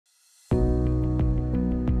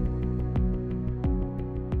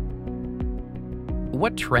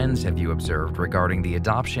what trends have you observed regarding the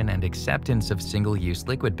adoption and acceptance of single-use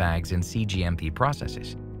liquid bags in cGMP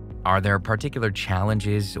processes? Are there particular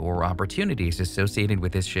challenges or opportunities associated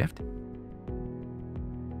with this shift?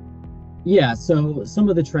 Yeah, so some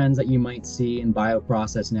of the trends that you might see in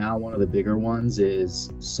bioprocess now, one of the bigger ones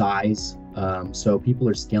is size. So people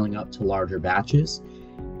are scaling up to larger batches.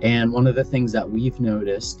 And one of the things that we've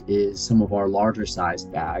noticed is some of our larger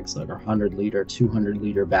sized bags, like our 100-liter,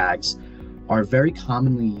 200-liter bags, are very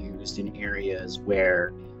commonly used in areas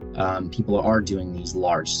where people are doing these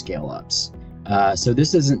large scale ups. So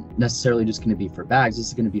this isn't necessarily just going to be for bags. This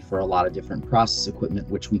is going to be for a lot of different process equipment,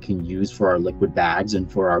 which we can use for our liquid bags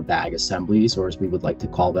and for our bag assemblies, or as we would like to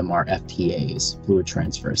call them, our FTAs, fluid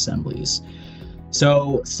transfer assemblies.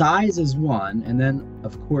 So size is one, and then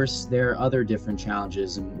of course there are other different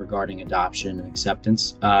challenges regarding adoption and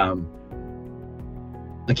acceptance.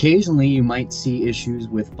 Occasionally you might see issues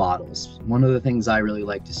with bottles. One of the things I really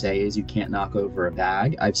like to say is you can't knock over a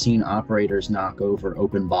bag. I've seen operators knock over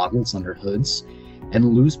open bottles under hoods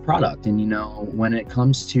and lose product. And when it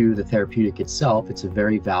comes to the therapeutic itself, it's a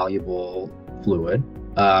very valuable fluid.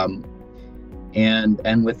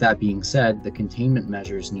 And with that being said, the containment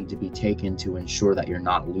measures need to be taken to ensure that you're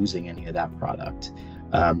not losing any of that product,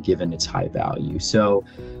 given its high value. So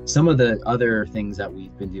some of the other things that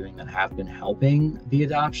we've been doing that have been helping the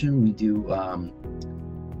adoption, we do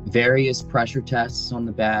various pressure tests on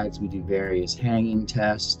the bags. We do various hanging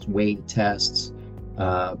tests, weight tests,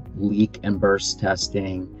 leak and burst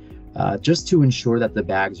testing, just to ensure that the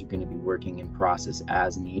bags are going to be working in process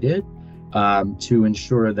as needed, to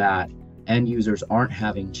ensure that end users aren't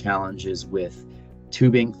having challenges with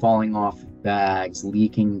tubing falling off bags,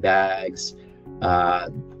 leaking bags,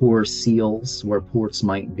 poor seals where ports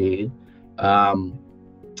might be.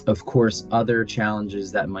 Of course, other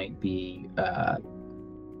challenges that might be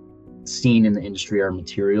seen in the industry are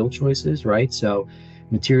material choices, right? So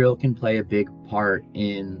material can play a big part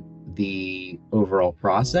in the overall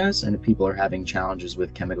process, and if people are having challenges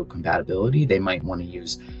with chemical compatibility, they might want to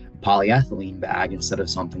use polyethylene bag instead of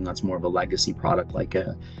something that's more of a legacy product like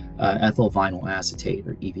a ethyl vinyl acetate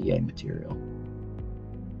or EVA material.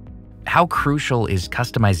 How crucial is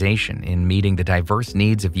customization in meeting the diverse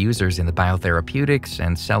needs of users in the biotherapeutics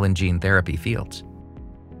and cell and gene therapy fields?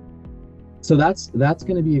 So that's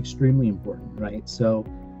going to be extremely important, right? So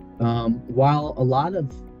while a lot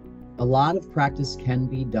of practice can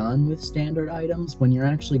be done with standard items, when you're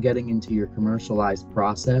actually getting into your commercialized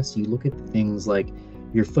process, you look at things like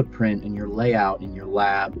your footprint and your layout in your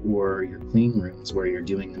lab or your clean rooms where you're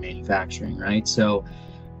doing the manufacturing, right? So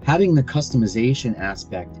having the customization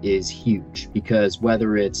aspect is huge, because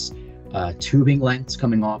whether it's tubing lengths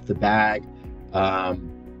coming off the bag,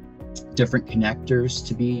 different connectors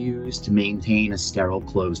to be used to maintain a sterile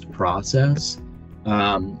closed process,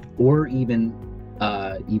 or even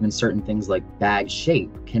certain things like bag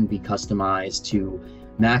shape can be customized to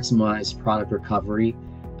maximize product recovery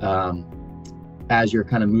as you're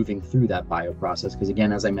kind of moving through that bioprocess. Because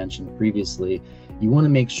again, as I mentioned previously, you want to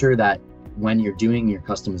make sure that when you're doing your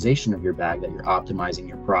customization of your bag, that you're optimizing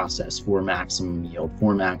your process for maximum yield,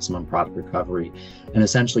 for maximum product recovery, and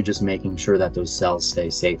essentially just making sure that those cells stay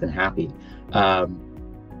safe and happy.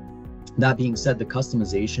 That being said, the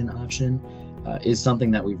customization option is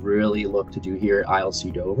something that we've really looked to do here at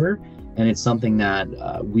ILC Dover, and it's something that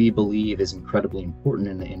we believe is incredibly important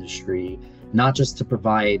in the industry, not just to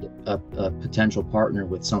provide a potential partner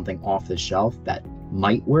with something off the shelf that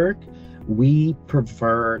might work. We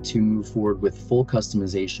prefer to move forward with full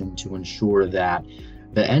customization to ensure that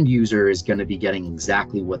the end user is going to be getting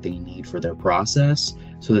exactly what they need for their process,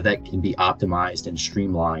 so that that can be optimized and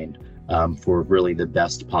streamlined for really the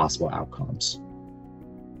best possible outcomes.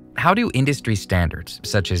 How do industry standards,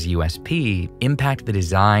 such as USP, impact the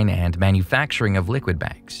design and manufacturing of liquid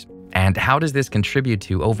bags? And how does this contribute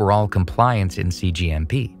to overall compliance in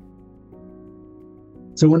cGMP?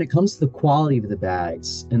 So when it comes to the quality of the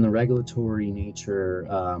bags and the regulatory nature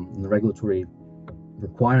and the regulatory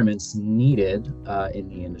requirements needed in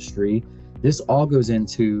the industry, this all goes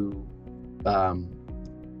into the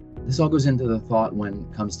thought when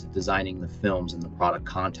it comes to designing the films and the product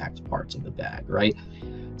contact parts of the bag, right?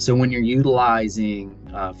 So when you're utilizing,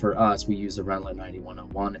 for us, we use the Renlo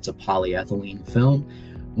 9101. It's a polyethylene film.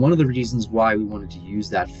 One of the reasons why we wanted to use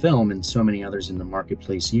that film, and so many others in the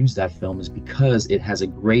marketplace use that film, is because it has a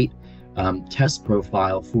great test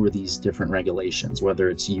profile for these different regulations, whether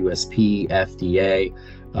it's USP, FDA,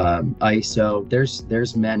 ISO.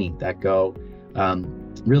 There's many that go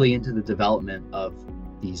really into the development of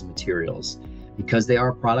these materials. Because they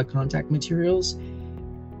are product contact materials,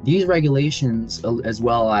 These regulations, as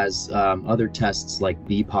well as other tests like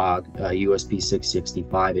BPOG, USP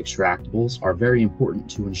 665 extractables, are very important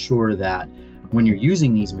to ensure that when you're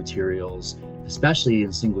using these materials, especially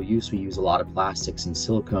in single use, we use a lot of plastics and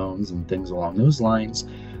silicones and things along those lines.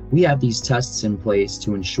 We have these tests in place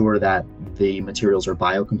to ensure that the materials are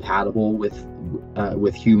biocompatible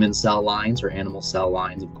with human cell lines or animal cell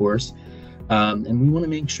lines, of course. And we want to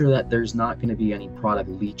make sure that there's not going to be any product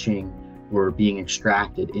leaching or being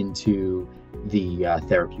extracted into the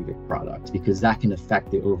therapeutic product, because that can affect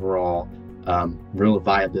the overall real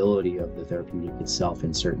viability of the therapeutic itself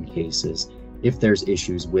in certain cases if there's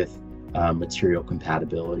issues with material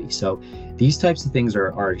compatibility. So these types of things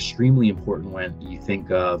are extremely important when you think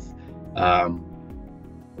of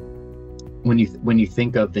when you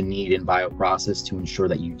think of the need in bioprocess to ensure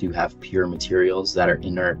that you do have pure materials that are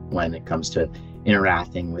inert when it comes to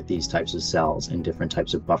interacting with these types of cells and different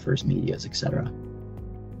types of buffers, medias, etc.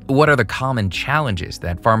 What are the common challenges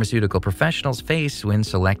that pharmaceutical professionals face when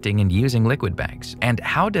selecting and using liquid bags, and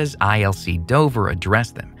how does ILC Dover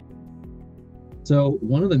address them? So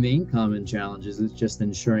one of the main common challenges is just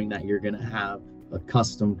ensuring that you're going to have a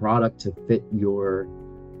custom product to fit your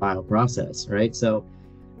bioprocess, right? So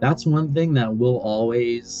that's one thing that we'll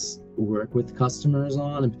always work with customers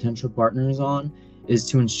on and potential partners on, is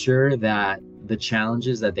to ensure that the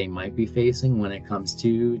challenges that they might be facing when it comes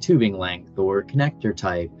to tubing length or connector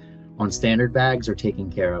type on standard bags are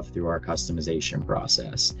taken care of through our customization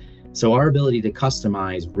process. So our ability to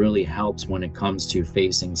customize really helps when it comes to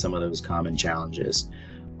facing some of those common challenges.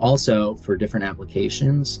 Also, for different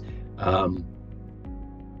applications,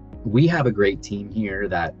 we have a great team here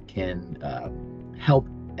that can help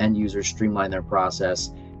end users streamline their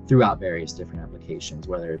process throughout various different applications,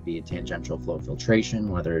 whether it be a tangential flow filtration,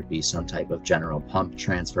 whether it be some type of general pump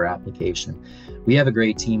transfer application. We have a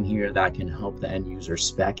great team here that can help the end user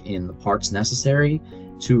spec in the parts necessary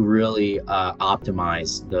to really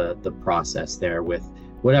optimize the process there with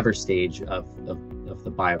whatever stage of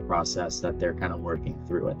the bioprocess that they're kind of working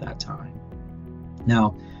through at that time.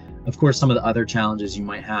 Now, of course, some of the other challenges you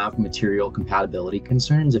might have, material compatibility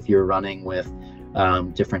concerns. If you're running with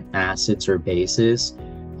different acids or bases,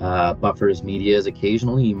 buffers, medias,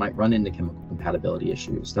 occasionally you might run into chemical compatibility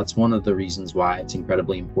issues. That's one of the reasons why it's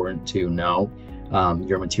incredibly important to know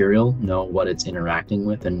your material, know what it's interacting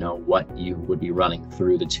with, and know what you would be running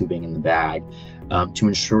through the tubing in the bag to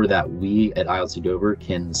ensure that we at ILC Dover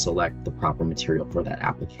can select the proper material for that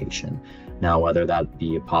application. Now, whether that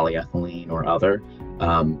be a polyethylene or other,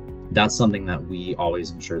 that's something that we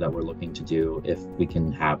always ensure that we're looking to do if we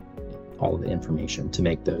can have all of the information to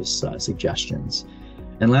make those suggestions.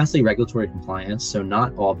 And lastly, regulatory compliance. So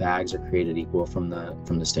not all bags are created equal from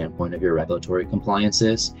the standpoint of your regulatory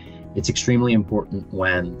compliances. It's extremely important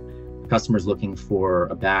when customers looking for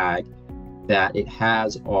a bag that it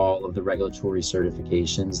has all of the regulatory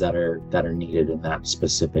certifications that are needed in that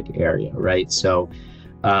specific area, right? So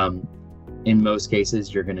in most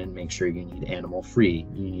cases, you're going to make sure you need animal free.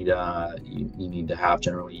 You need to have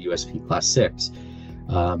generally USP class 6.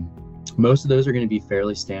 Most of those are going to be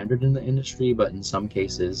fairly standard in the industry, but in some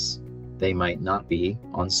cases they might not be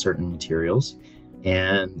on certain materials.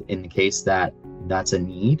 And in the case that that's a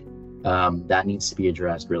need, that needs to be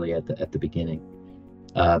addressed really at the beginning.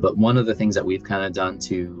 But one of the things that we've kind of done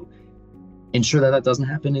to ensure that doesn't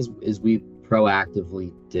happen is we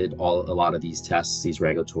proactively did a lot of these tests, these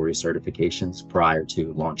regulatory certifications prior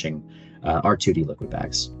to launching our 2D liquid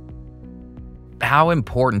bags. How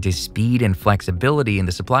important is speed and flexibility in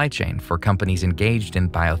the supply chain for companies engaged in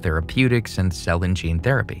biotherapeutics and cell and gene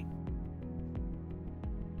therapy?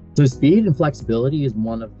 So speed and flexibility is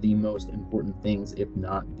one of the most important things, if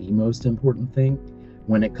not the most important thing,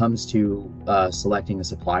 when it comes to selecting a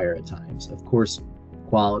supplier at times. Of course,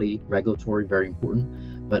 quality, regulatory, very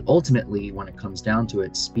important, but ultimately when it comes down to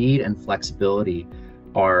it, speed and flexibility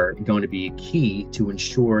are going to be key to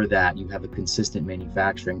ensure that you have a consistent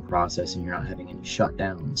manufacturing process and you're not having any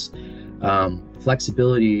shutdowns.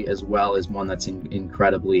 Flexibility as well is one that's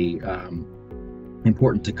incredibly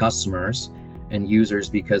important to customers and users,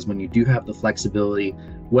 because when you do have the flexibility,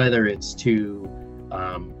 whether it's to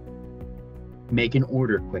make an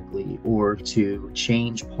order quickly or to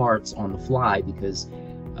change parts on the fly because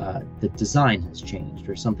the design has changed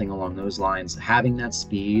or something along those lines, having that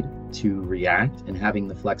speed to react and having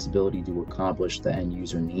the flexibility to accomplish the end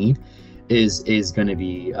user need is going to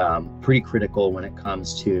be pretty critical when it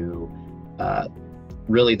comes to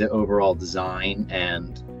really the overall design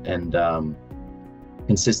and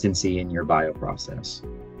consistency in your bioprocess.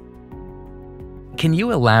 Can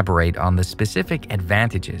you elaborate on the specific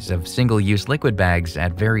advantages of single-use liquid bags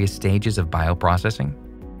at various stages of bioprocessing?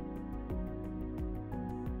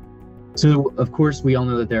 So, of course, we all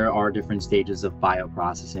know that there are different stages of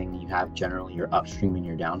bioprocessing. You have generally your upstream and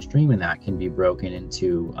your downstream, and that can be broken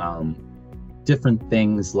into different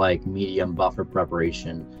things like medium buffer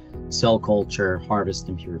preparation, cell culture, harvest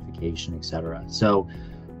and purification, etc. So,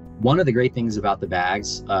 one of the great things about the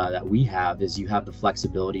bags that we have is you have the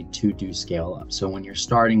flexibility to do scale up. So when you're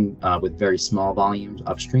starting with very small volumes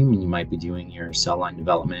upstream, and you might be doing your cell line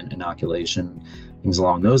development, inoculation, things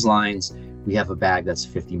along those lines, we have a bag that's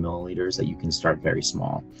 50 milliliters that you can start very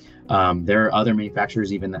small. There are other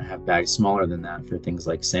manufacturers even that have bags smaller than that for things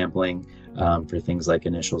like sampling, for things like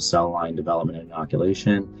initial cell line development and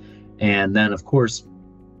inoculation. And then, of course,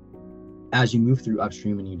 as you move through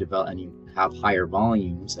upstream and you develop and you have higher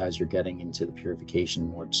volumes as you're getting into the purification,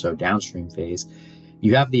 more so downstream phase,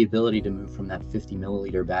 you have the ability to move from that 50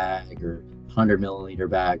 milliliter bag or 100 milliliter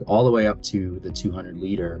bag all the way up to the 200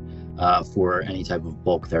 liter for any type of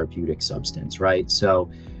bulk therapeutic substance, right? So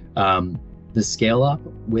the scale up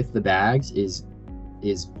with the bags is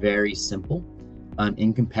very simple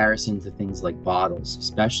in comparison to things like bottles,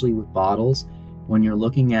 especially with bottles. When you're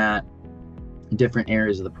looking at different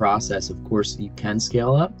areas of the process, of course, you can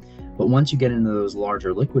scale up, but once you get into those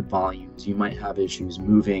larger liquid volumes, you might have issues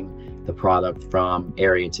moving the product from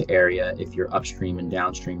area to area if your upstream and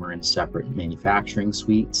downstream are in separate manufacturing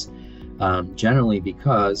suites, generally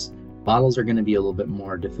because bottles are going to be a little bit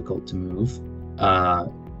more difficult to move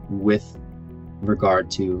with regard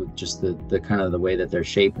to just the kind of the way that they're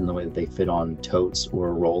shaped and the way that they fit on totes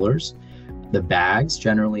or rollers. The bags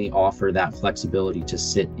generally offer that flexibility to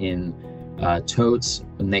sit in totes,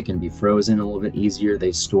 and they can be frozen a little bit easier.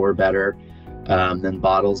 They store better than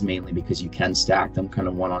bottles, mainly because you can stack them kind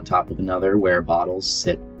of one on top of another, where bottles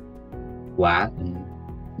sit flat and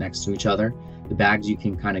next to each other. The bags, you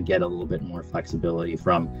can kind of get a little bit more flexibility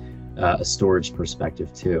from a storage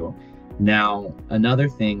perspective too. Now, another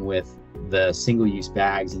thing with the single-use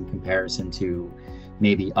bags in comparison to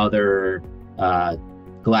maybe other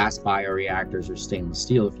glass bioreactors or stainless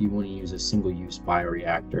steel, if you want to use a single-use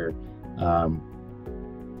bioreactor,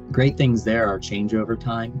 great things there are changeover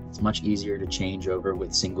time. It's much easier to change over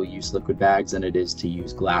with single-use liquid bags than it is to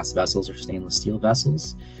use glass vessels or stainless steel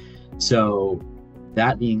vessels. So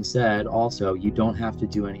that being said, also, you don't have to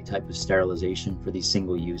do any type of sterilization for these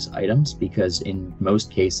single-use items, because in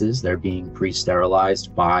most cases they're being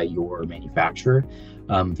pre-sterilized by your manufacturer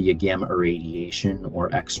via gamma irradiation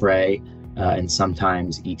or X-ray and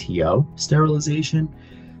sometimes ETO sterilization.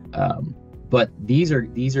 But these are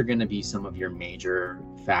going to be some of your major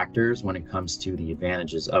factors when it comes to the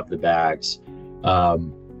advantages of the bags.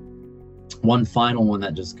 One final one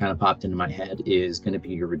that just kind of popped into my head is going to be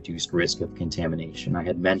your reduced risk of contamination. I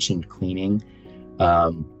had mentioned cleaning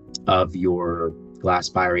of your glass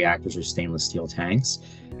bioreactors or stainless steel tanks.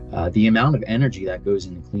 The amount of energy that goes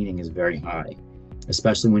into cleaning is very high,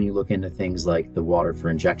 especially when you look into things like the water for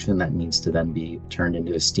injection that needs to then be turned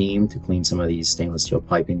into steam to clean some of these stainless steel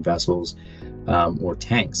piping vessels or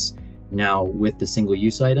tanks. Now, with the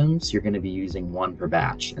single-use items, you're going to be using one per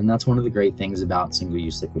batch, and that's one of the great things about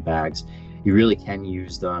single-use liquid bags. You really can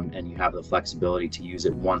use them, and you have the flexibility to use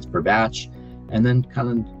it once per batch and then kind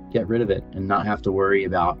of get rid of it and not have to worry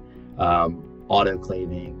about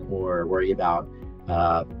autoclaving or worry about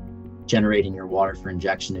generating your water for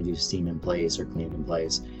injection to do steam in place or clean in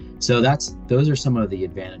place. So those are some of the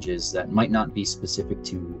advantages that might not be specific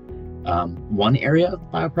to one area of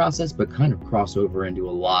bioprocess, but kind of cross over into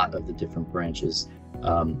a lot of the different branches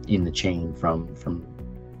in the chain from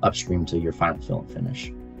upstream to your final fill and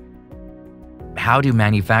finish. How do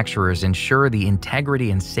manufacturers ensure the integrity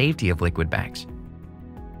and safety of liquid bags?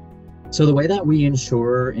 So the way that we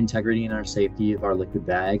ensure integrity and our safety of our liquid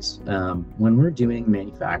bags, when we're doing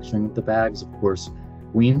manufacturing of the bags, of course,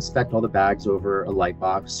 we inspect all the bags over a light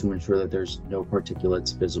box to ensure that there's no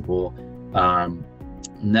particulates visible.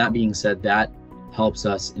 And that being said, that helps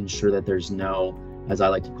us ensure that there's no, as I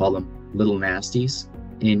like to call them, little nasties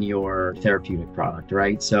in your therapeutic product,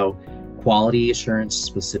 right? So quality assurance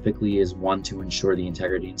specifically is one to ensure the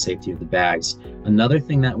integrity and safety of the bags. Another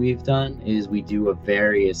thing that we've done is we do a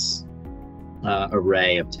various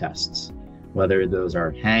array of tests, whether those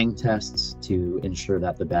are hang tests to ensure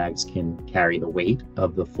that the bags can carry the weight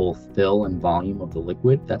of the full fill and volume of the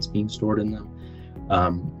liquid that's being stored in them,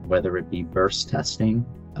 whether it be burst testing,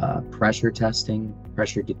 pressure testing,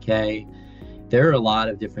 pressure decay. There are a lot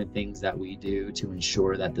of different things that we do to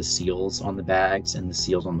ensure that the seals on the bags and the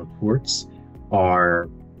seals on the ports are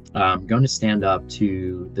going to stand up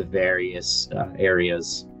to the various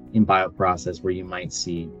areas in bioprocess where you might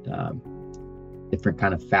see different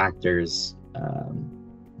kind of factors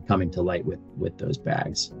coming to light with those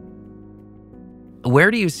bags.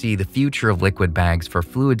 Where do you see the future of liquid bags for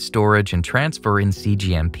fluid storage and transfer in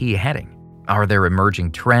CGMP heading? Are there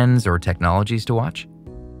emerging trends or technologies to watch?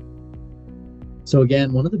 So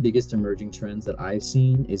again, one of the biggest emerging trends that I've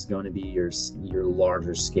seen is going to be your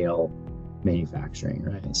larger scale manufacturing,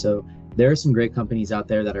 right? So there are some great companies out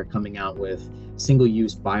there that are coming out with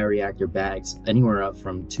single-use bioreactor bags anywhere up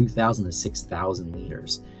from 2,000 to 6,000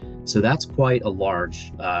 liters. So that's quite a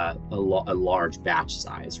large batch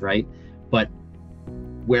size, right? But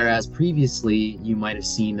whereas previously you might have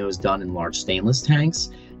seen those done in large stainless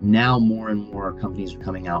tanks, now more and more companies are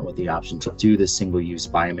coming out with the option to do the single-use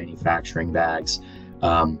biomanufacturing bags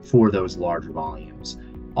for those larger volumes.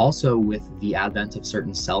 Also, with the advent of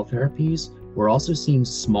certain cell therapies, we're also seeing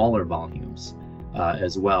smaller volumes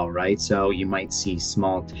as well, right? So you might see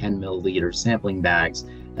small 10 milliliter sampling bags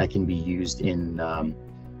that can be used in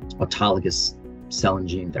autologous cell and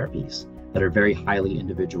gene therapies that are very highly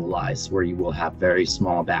individualized, where you will have very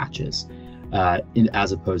small batches,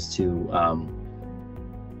 as opposed to,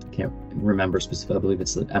 can't remember specifically, I believe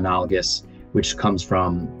it's analogous, which comes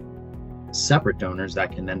from separate donors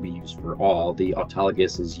that can then be used for all. The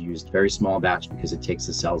autologous is used very small batch because it takes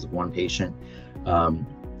the cells of one patient,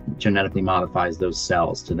 genetically modifies those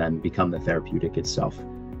cells to then become the therapeutic itself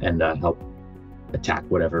and help attack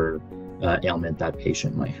whatever ailment that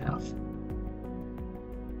patient might have.